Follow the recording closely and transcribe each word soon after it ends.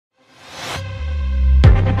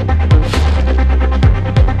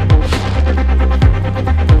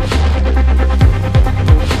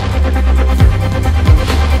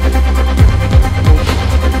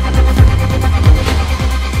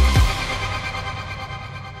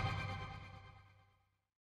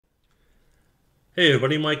Hey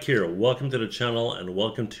everybody, Mike here. Welcome to the channel and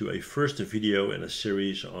welcome to a first video in a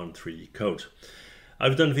series on 3DCoat.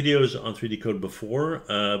 I've done videos on 3DCoat before,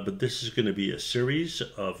 but this is going to be a series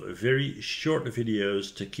of very short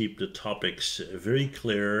videos to keep the topics very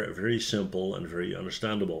clear, very simple, and very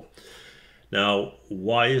understandable. Now,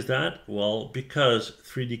 why is that? Well, because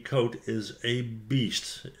 3DCoat is a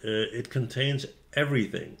beast. It contains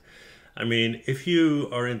everything. I mean, if you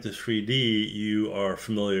are into 3D, you are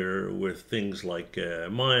familiar with things like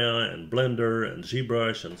Maya and Blender and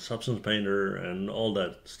ZBrush and Substance Painter and all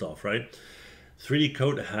that stuff, right?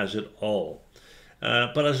 3DCoat has it all.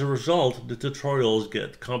 But as a result, the tutorials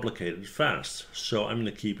get complicated fast. So I'm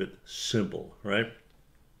going to keep it simple, right?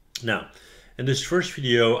 Now, in this first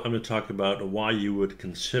video, I'm going to talk about why you would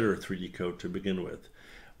consider 3DCoat to begin with.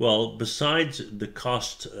 Well, besides the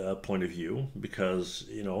cost point of view, because,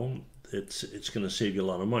 you know, it's going to save you a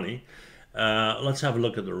lot of money. Let's have a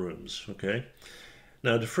look at the rooms, okay?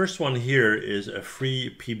 Now, the first one here is a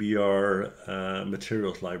free PBR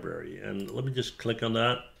materials library. And let me just click on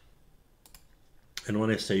that. And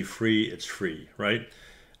when I say free, it's free, right?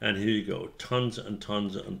 And here you go, tons and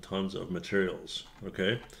tons and tons of materials,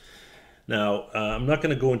 okay? Now, I'm not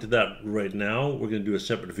going to go into that right now. We're going to do a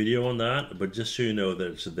separate video on that, but just so you know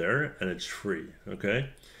that it's there and it's free, okay?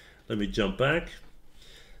 Let me jump back.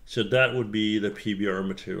 So that would be the PBR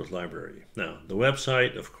materials library. Now, the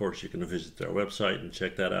website, of course, you can visit their website and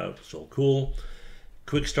check that out. It's all cool.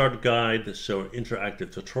 Quick start guide, so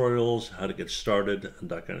interactive tutorials, how to get started, and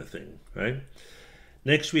that kind of thing, right?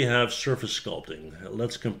 Next, we have surface sculpting.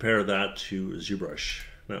 Let's compare that to ZBrush.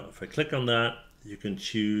 Now, if I click on that, you can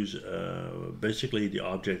choose basically the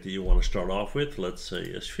object that you want to start off with. Let's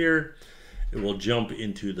say a sphere. It will jump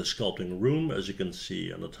into the sculpting room, as you can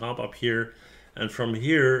see on the top up here. And from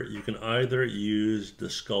here, you can either use the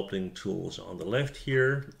sculpting tools on the left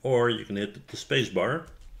here, or you can hit the space bar,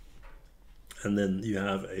 and then you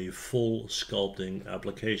have a full sculpting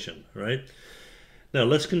application, right? Now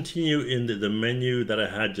let's continue in the menu that I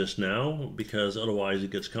had just now, because otherwise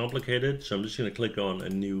it gets complicated. So I'm just going to click on a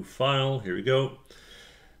new file. Here we go.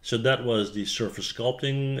 So that was the surface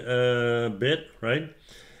sculpting bit, right?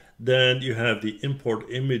 Then you have the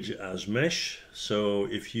import image as mesh. So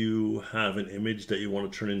if you have an image that you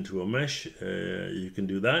want to turn into a mesh, you can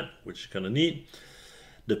do that, which is kind of neat.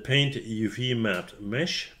 The paint UV mapped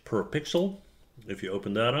mesh per pixel. If you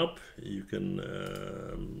open that up, you can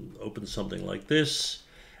open something like this.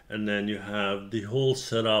 And then you have the whole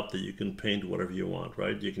setup that you can paint whatever you want,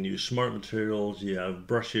 right? You can use smart materials, you have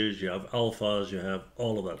brushes, you have alphas, you have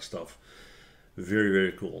all of that stuff. Very,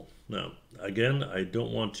 very cool. Now, again, I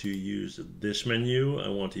don't want to use this menu. I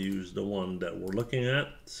want to use the one that we're looking at.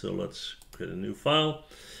 So let's create a new file.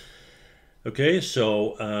 Okay,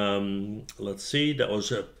 so let's see, that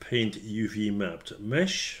was a paint UV mapped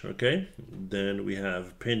mesh. Okay, then we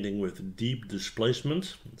have painting with deep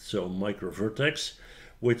displacement, so micro vertex,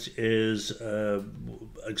 which is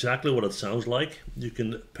exactly what it sounds like. You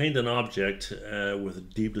can paint an object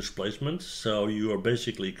with deep displacement, so you are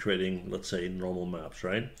basically creating, let's say, normal maps,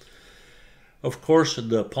 right? Of course,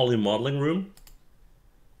 the poly modeling room,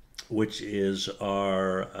 which is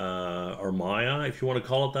our Maya, if you want to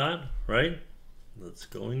call it that, right? Let's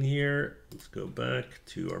go in here. Let's go back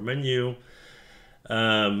to our menu.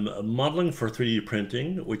 Modeling for 3D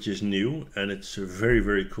printing, which is new, and it's very,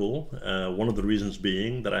 very cool. One of the reasons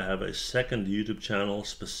being that I have a second YouTube channel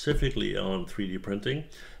specifically on 3D printing,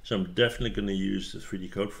 so I'm definitely going to use the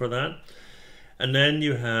 3DCoat for that. And then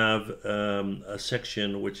you have a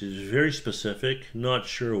section which is very specific, not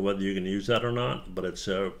sure whether you're going to use that or not, but it's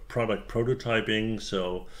product prototyping,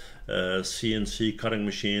 so CNC cutting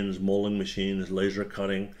machines, molding machines, laser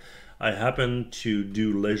cutting. I happen to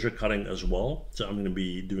do laser cutting as well, so I'm going to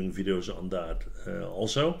be doing videos on that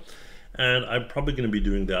also. And I'm probably going to be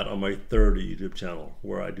doing that on my third YouTube channel,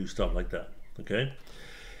 where I do stuff like that, okay?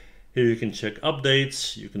 Here you can check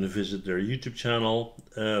updates, you can visit their YouTube channel.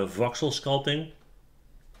 Voxel sculpting.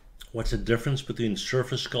 What's the difference between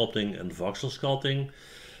surface sculpting and voxel sculpting?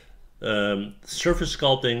 Surface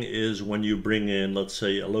sculpting is when you bring in, let's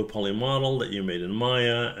say, a low poly model that you made in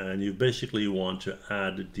Maya, and you basically want to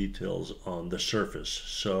add details on the surface.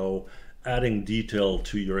 So adding detail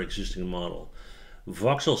to your existing model.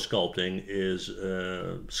 Voxel sculpting is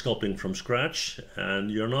sculpting from scratch,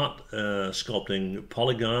 and you're not sculpting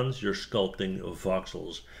polygons, you're sculpting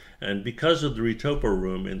voxels. And because of the retopo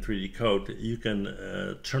room in 3DCoat, you can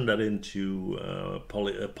turn that into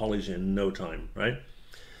polys in no time, right?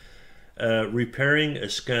 Repairing a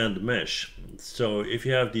scanned mesh. So if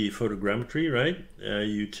you have the photogrammetry, right,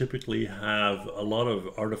 you typically have a lot of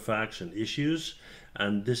artifacts and issues,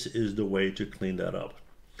 and this is the way to clean that up.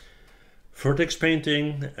 Vertex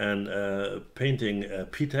painting and painting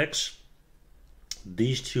PTEX.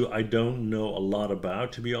 These two I don't know a lot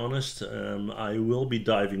about, to be honest. I will be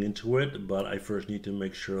diving into it, but I first need to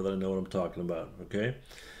make sure that I know what I'm talking about, okay?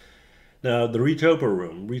 Now, the retopo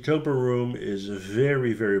room. Retopo room is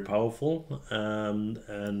very, very powerful, and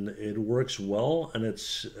it works well, and it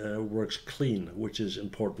works clean, which is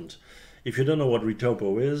important. If you don't know what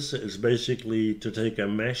retopo is, it's basically to take a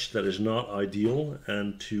mesh that is not ideal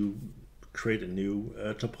and to create a new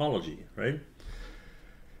topology, right?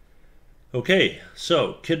 Okay,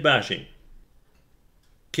 so kit bashing.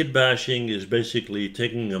 Kit bashing is basically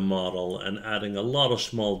taking a model and adding a lot of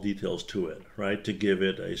small details to it, right, to give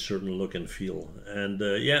it a certain look and feel. And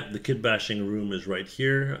yeah, the kit bashing room is right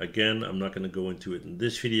here. Again, I'm not going to go into it in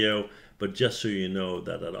this video, but just so you know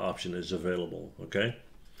that that option is available, okay?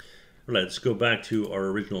 Let's go back to our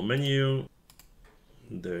original menu.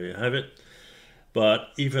 There you have it. But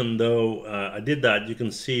even though I did that, you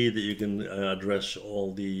can see that you can address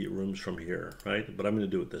all the rooms from here, right? But I'm going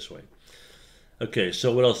to do it this way. Okay,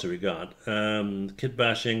 so what else do we got? Kit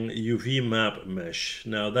bashing, UV map mesh.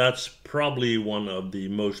 Now that's probably one of the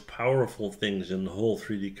most powerful things in the whole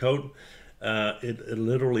 3DCoat. It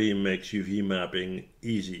literally makes UV mapping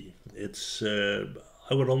easy. It's,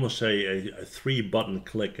 I would almost say a 3-button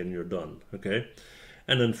click and you're done, okay?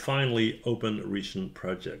 And then finally, open recent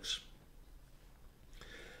projects.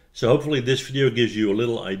 So hopefully this video gives you a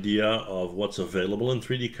little idea of what's available in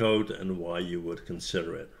 3DCoat and why you would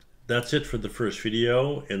consider it. That's it for the first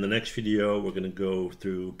video. In the next video, we're going to go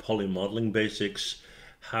through poly modeling basics,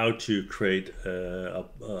 how to create a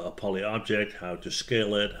poly object, how to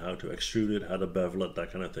scale it, how to extrude it, how to bevel it,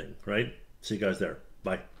 that kind of thing, right? See you guys there.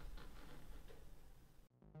 Bye.